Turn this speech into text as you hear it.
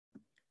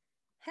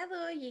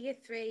Hello Year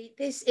 3,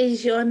 this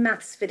is your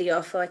maths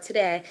video for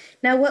today.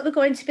 Now what we're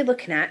going to be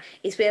looking at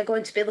is we are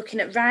going to be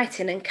looking at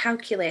writing and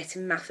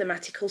calculating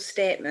mathematical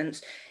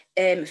statements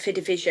for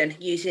division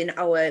using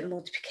our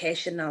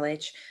multiplication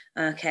knowledge.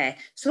 Okay,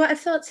 so what I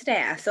thought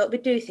today, I thought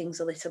we'd do things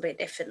a little bit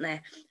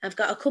differently. I've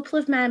got a couple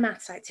of my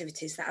maths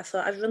activities that I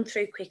thought I'd run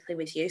through quickly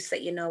with you so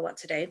that you know what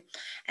to do.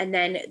 And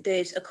then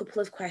there's a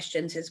couple of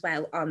questions as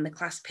well on the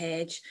class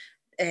page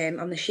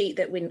on the sheet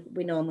that we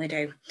normally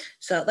do.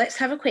 So let's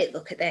have a quick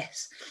look at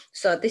this.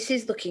 So this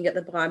is looking at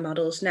the bar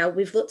models. Now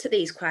we've looked at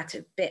these quite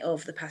a bit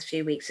over the past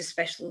few weeks,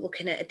 especially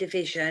looking at a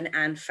division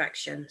and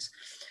fractions.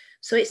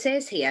 So it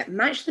says here,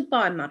 match the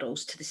bar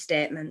models to the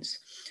statements.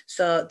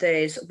 So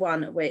there's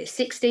one where it's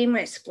 16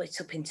 where it's split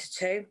up into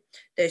 2.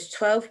 There's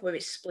 12 where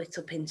it's split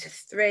up into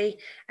 3.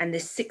 And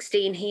there's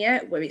 16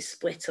 here where it's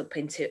split up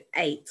into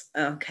 8,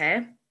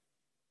 okay?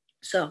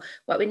 So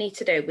what we need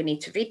to do, we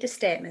need to read the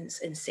statements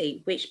and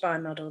see which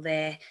bar model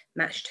they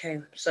match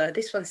to. So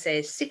this one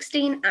says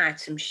 16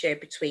 items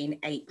shared between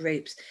 8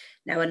 groups.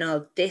 Now I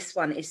know this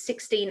one is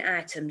 16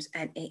 items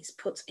and it's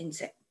put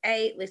into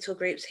 8 little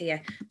groups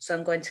here. So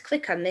I'm going to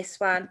click on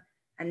this one,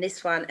 and it's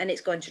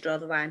going to draw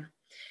the line.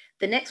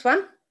 The next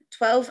one,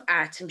 12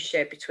 items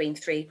shared between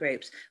 3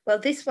 groups. Well,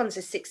 this one's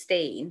a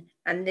 16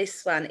 and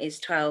this one is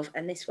 12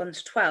 and this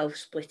one's 12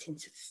 split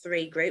into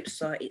 3 groups.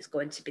 So it's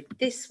going to be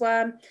this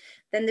one.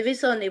 Then there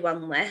is only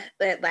one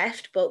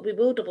left, but we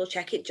will double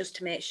check it just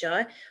to make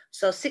sure.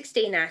 So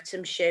 16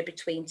 items shared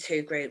between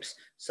 2 groups.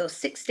 So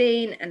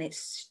 16 and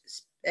it's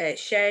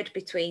shared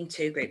between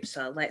 2 groups.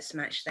 So let's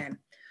match them.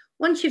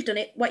 Once you've done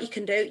it, what you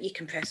can do, you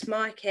can press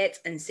mark it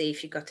and see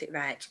if you got it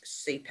right.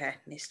 Super,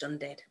 Miss Dunn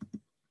did.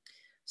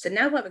 So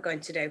now what we're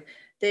going to do,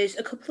 there's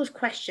a couple of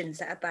questions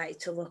that I'd like you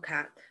to look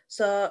at.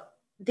 So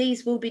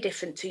these will be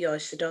different to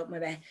yours, so don't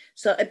worry.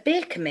 So a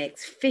baker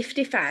makes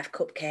 55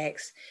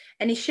 cupcakes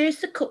and he shares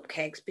the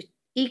cupcakes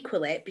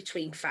equally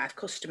between 5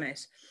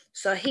 customers.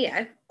 So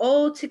here,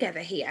 all together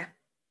here,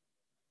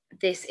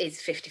 this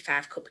is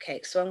 55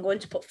 cupcakes. So I'm going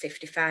to put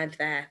 55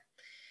 there.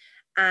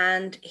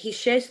 And he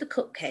shares the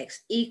cupcakes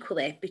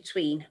equally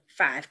between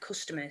 5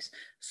 customers.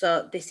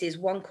 So this is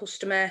 1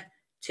 customer,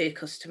 2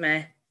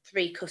 customer,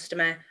 3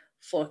 customer,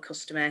 4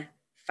 customer,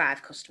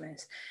 5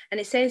 customers. And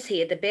it says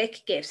here, the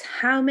baker gives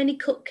how many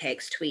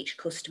cupcakes to each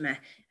customer?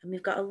 And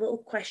we've got a little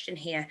question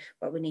here,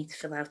 what we need to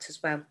fill out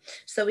as well.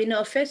 So we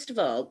know, first of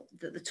all,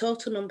 that the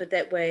total number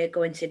that we're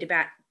going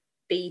to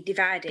be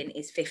dividing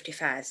is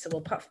 55. So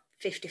we'll put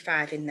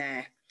 55 in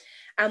there.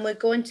 And we're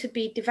going to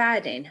be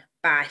dividing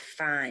by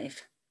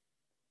 5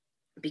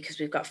 because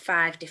we've got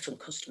 5 different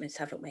customers,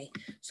 haven't we?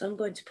 So I'm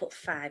going to put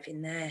 5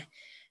 in there.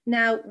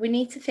 Now, we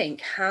need to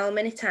think, how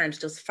many times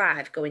does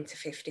 5 go into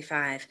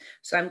 55?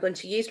 So I'm going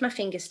to use my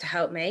fingers to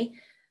help me.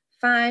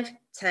 5,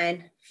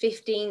 10,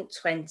 15,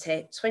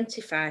 20,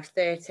 25,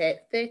 30,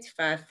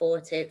 35,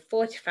 40,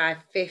 45,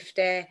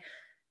 50,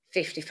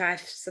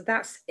 55. So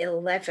that's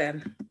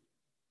 11.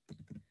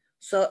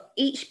 So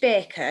each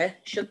baker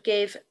should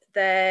give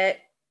the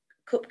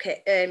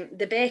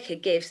baker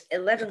gives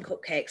 11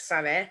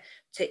 cupcakes,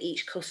 to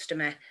each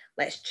customer.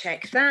 Let's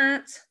check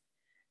that.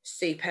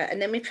 Super.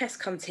 And then we press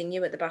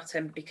continue at the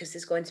bottom because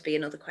there's going to be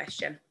another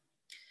question.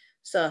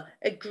 So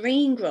a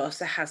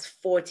greengrocer has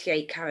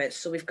 48 carrots.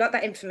 So we've got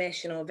that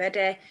information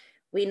already.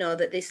 We know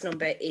that this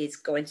number is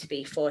going to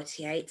be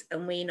 48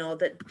 and we know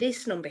that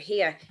this number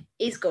here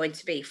is going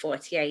to be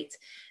 48.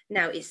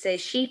 Now it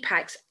says she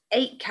packs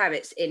 8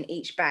 carrots in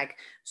each bag.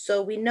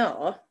 So we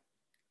know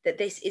that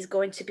this is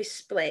going to be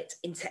split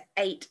into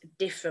 8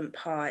 different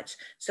parts.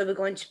 So we're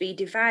going to be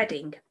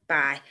dividing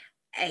by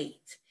 8.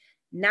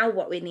 Now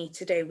what we need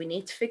to do, we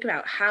need to figure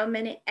out how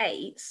many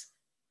 8s.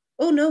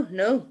 Oh,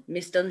 no,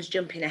 Miss Dunn's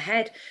jumping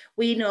ahead.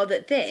 We know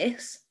that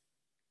this,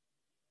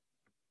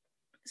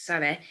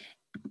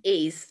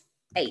 is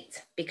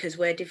 8 because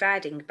we're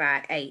dividing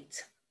by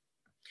 8.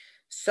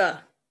 So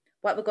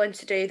what we're going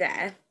to do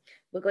there,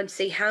 we're going to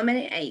see how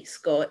many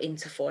 8s go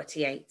into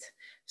 48.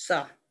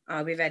 So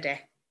are we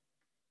ready?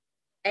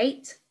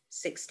 8,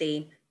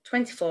 16,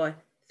 24,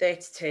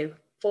 32,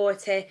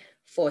 40,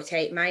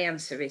 48. My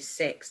answer is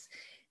 6.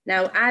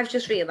 Now, I've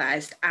just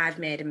realised I've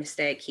made a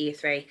mistake, Year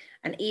 3,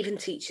 and even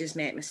teachers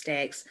make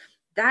mistakes.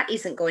 That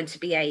isn't going to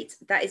be 8.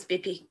 That is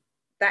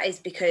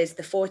because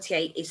the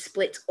 48 is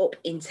split up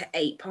into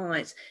 8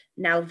 parts.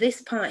 Now, this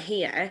part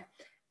here,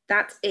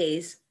 that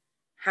is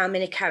how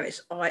many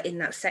carrots are in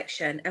that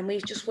section. And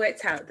we've just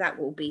worked out that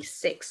will be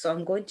 6. So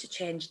I'm going to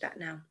change that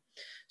now.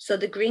 So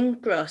the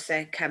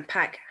greengrocer can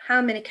pack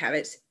how many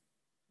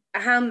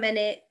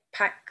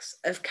packs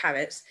of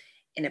carrots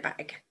in a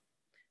bag?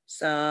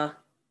 So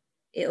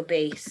it'll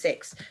be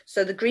 6.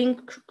 So the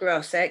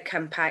greengrocer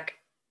can pack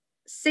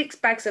 6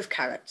 bags of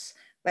carrots.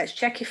 Let's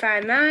check if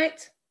I'm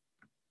right.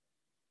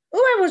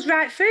 Oh, I was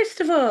right first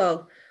of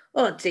all.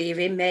 Oh,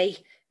 dearie me.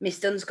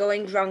 Miss Dunn's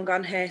going wrong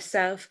on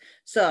herself.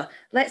 So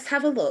let's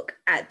have a look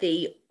at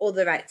the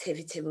other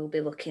activity we'll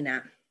be looking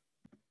at.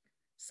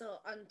 So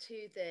on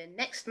to the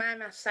next My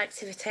Maths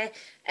activity,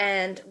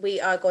 and we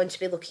are going to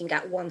be looking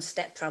at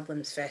one-step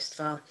problems first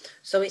of all.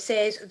 So it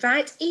says,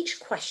 write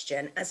each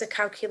question as a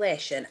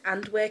calculation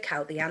and work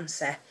out the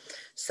answer.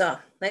 So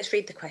let's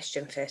read the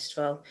question first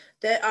of all.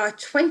 There are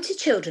 20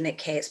 children at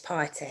Kate's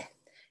party.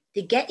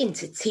 They get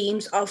into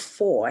teams of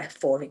 4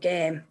 for a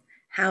game.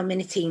 How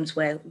many teams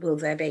will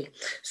there be?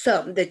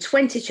 So the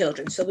 20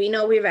 children, so we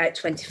know we write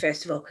 20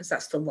 first of all, because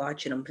that's the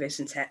larger number,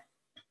 isn't it?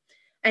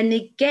 And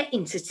they get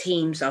into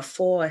teams of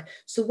 4.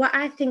 So what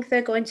I think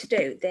they're going to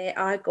do, they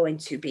are going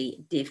to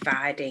be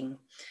dividing,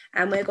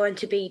 and we're going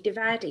to be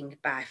dividing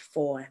by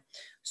 4.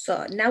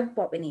 So now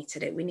what we need to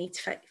do, we need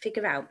to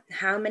figure out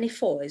how many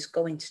 4s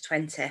go into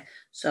 20.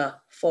 So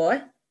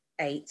 4,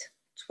 8,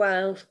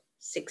 12,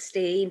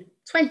 16,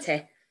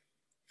 20,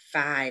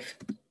 5.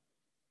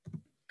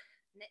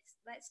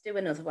 Let's do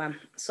another one.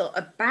 So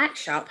a bike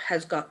shop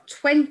has got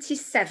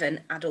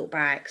 27 adult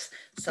bikes.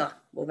 So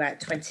we'll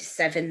write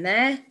 27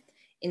 there.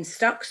 In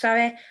stock,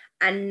 sorry,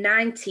 and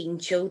 19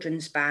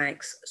 children's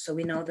bikes. So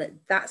we know that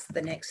that's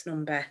the next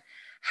number.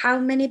 How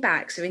many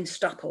bikes are in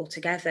stock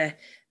altogether?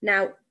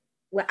 Now,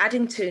 we're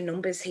adding 2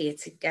 numbers here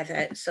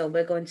together, so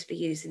we're going to be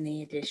using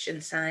the addition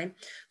sign.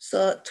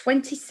 So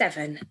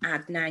 27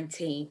 add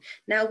 19.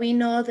 Now, we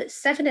know that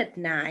 7 add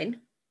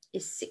 9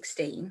 is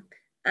 16,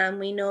 and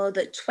we know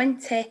that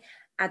 20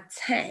 add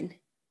 10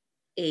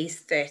 is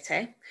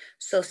 30.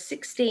 So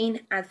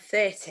 16 add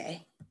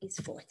 30 is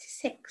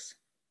 46.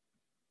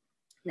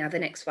 Now the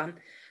next one,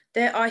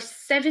 there are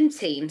 7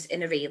 teams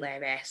in a relay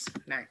race.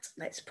 Right,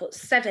 let's put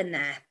 7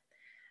 there.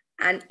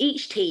 And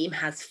each team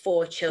has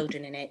 4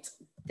 children in it.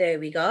 There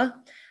we go.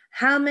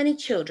 How many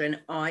children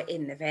are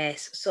in the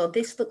race? So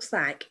this looks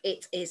like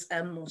it is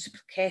a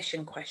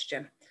multiplication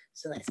question.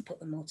 So let's put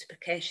the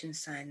multiplication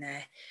sign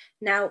there.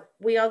 Now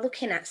we are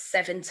looking at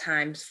 7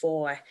 times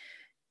 4.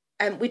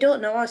 We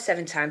don't know our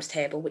 7 times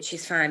table, which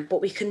is fine,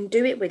 but we can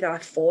do it with our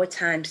 4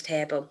 times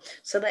table.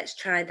 So let's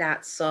try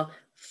that. So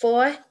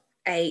 4,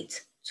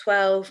 8,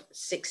 12,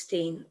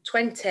 16,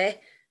 20,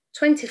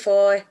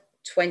 24,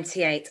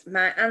 28.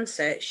 My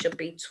answer should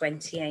be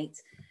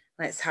 28.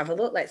 Let's have a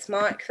look. Let's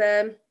mark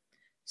them.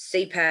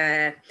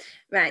 Super.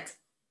 Right.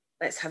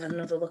 Let's have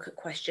another look at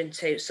question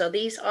 2. So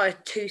these are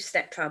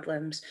 2-step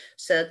problems.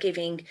 So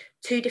giving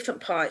 2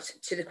 different parts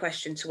to the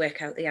question to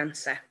work out the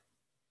answer.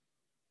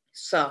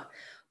 So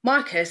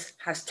Marcus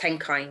has 10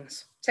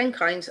 coins. 10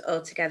 coins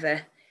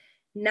altogether.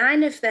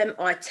 9 of them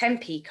are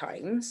 10p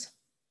coins.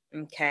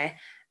 Okay.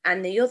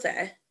 And the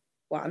other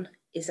one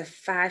is a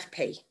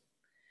 5p.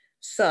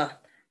 So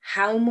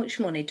how much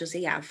money does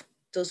he have?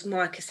 Does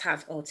Marcus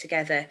have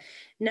altogether?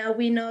 Now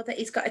we know that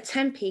he's got a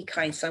 10p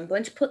coin, so I'm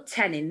going to put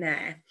 10 in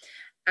there.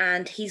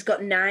 And he's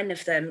got 9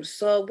 of them.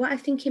 So what I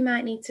think he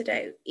might need to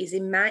do is he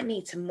might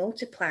need to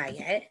multiply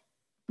it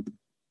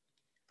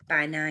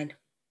by 9.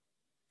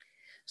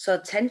 So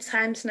 10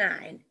 times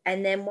 9.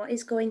 And then what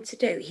he's going to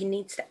do, he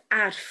needs to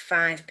add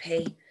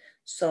 5p.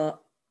 So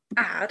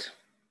add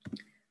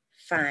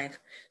 5.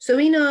 So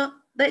we know,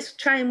 let's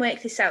try and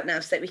work this out now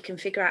so that we can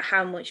figure out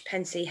how much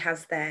pence he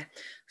has there.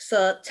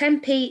 So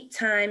 10p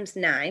times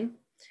 9,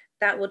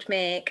 that would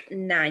make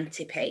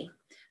 90p.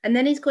 And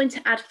then he's going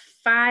to add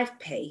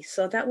 5p,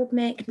 so that would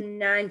make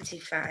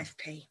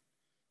 95p.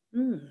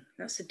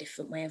 That's a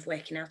different way of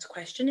working out a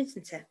question,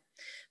 isn't it?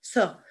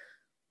 So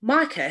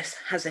Marcus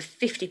has a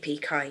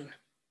 50p coin.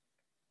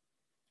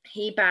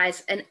 He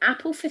buys an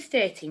apple for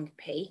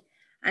 13p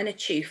and a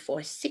chew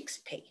for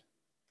 6p.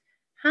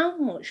 How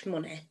much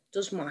money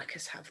does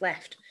Marcus have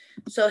left?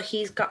 So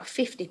he's got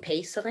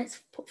 50p, so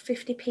let's put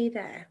 50p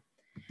there.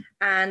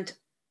 And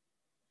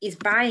he's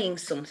buying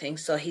something,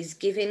 so he's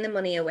giving the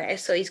money away,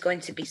 so he's going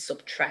to be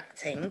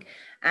subtracting,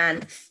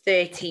 and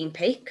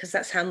 13p, because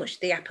that's how much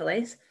the apple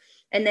is.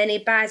 And then he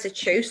buys a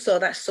chew, so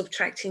that's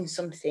subtracting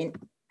something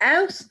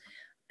else,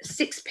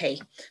 6p.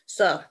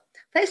 So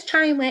let's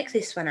try and work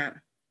this one out.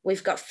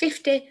 We've got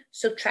 50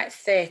 subtract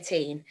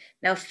 13.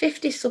 Now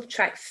 50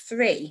 subtract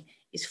 3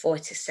 is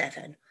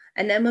 47.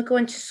 And then we're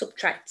going to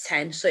subtract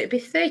 10, so it'd be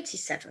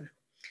 37.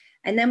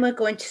 And then we're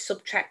going to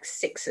subtract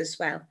 6 as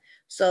well.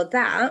 So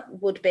that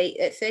would be,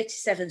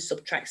 37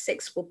 subtract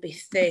 6 would be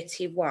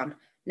 31.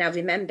 Now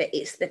remember,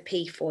 it's the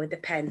p for the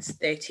pence,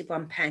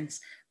 31 pence.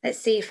 Let's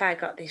see if I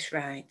got this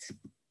right.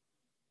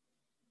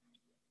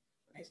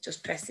 Let's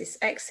just press this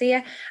X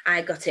here.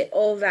 I got it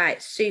all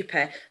right,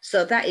 super.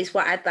 So that is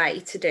what I'd like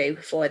you to do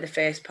for the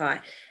first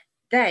part.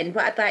 Then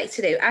what I'd like you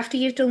to do, after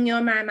you've done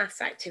your My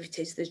Maths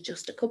activities, there's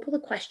just a couple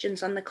of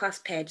questions on the class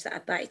page that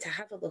I'd like you to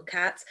have a look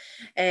at.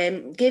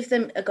 Give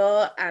them a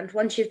go, and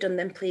once you've done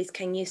them, please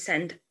can you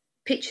send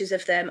pictures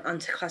of them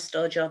onto Class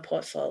Dojo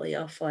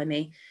portfolio for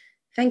me.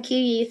 Thank you,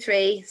 Year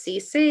 3. See you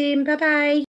soon. Bye-bye.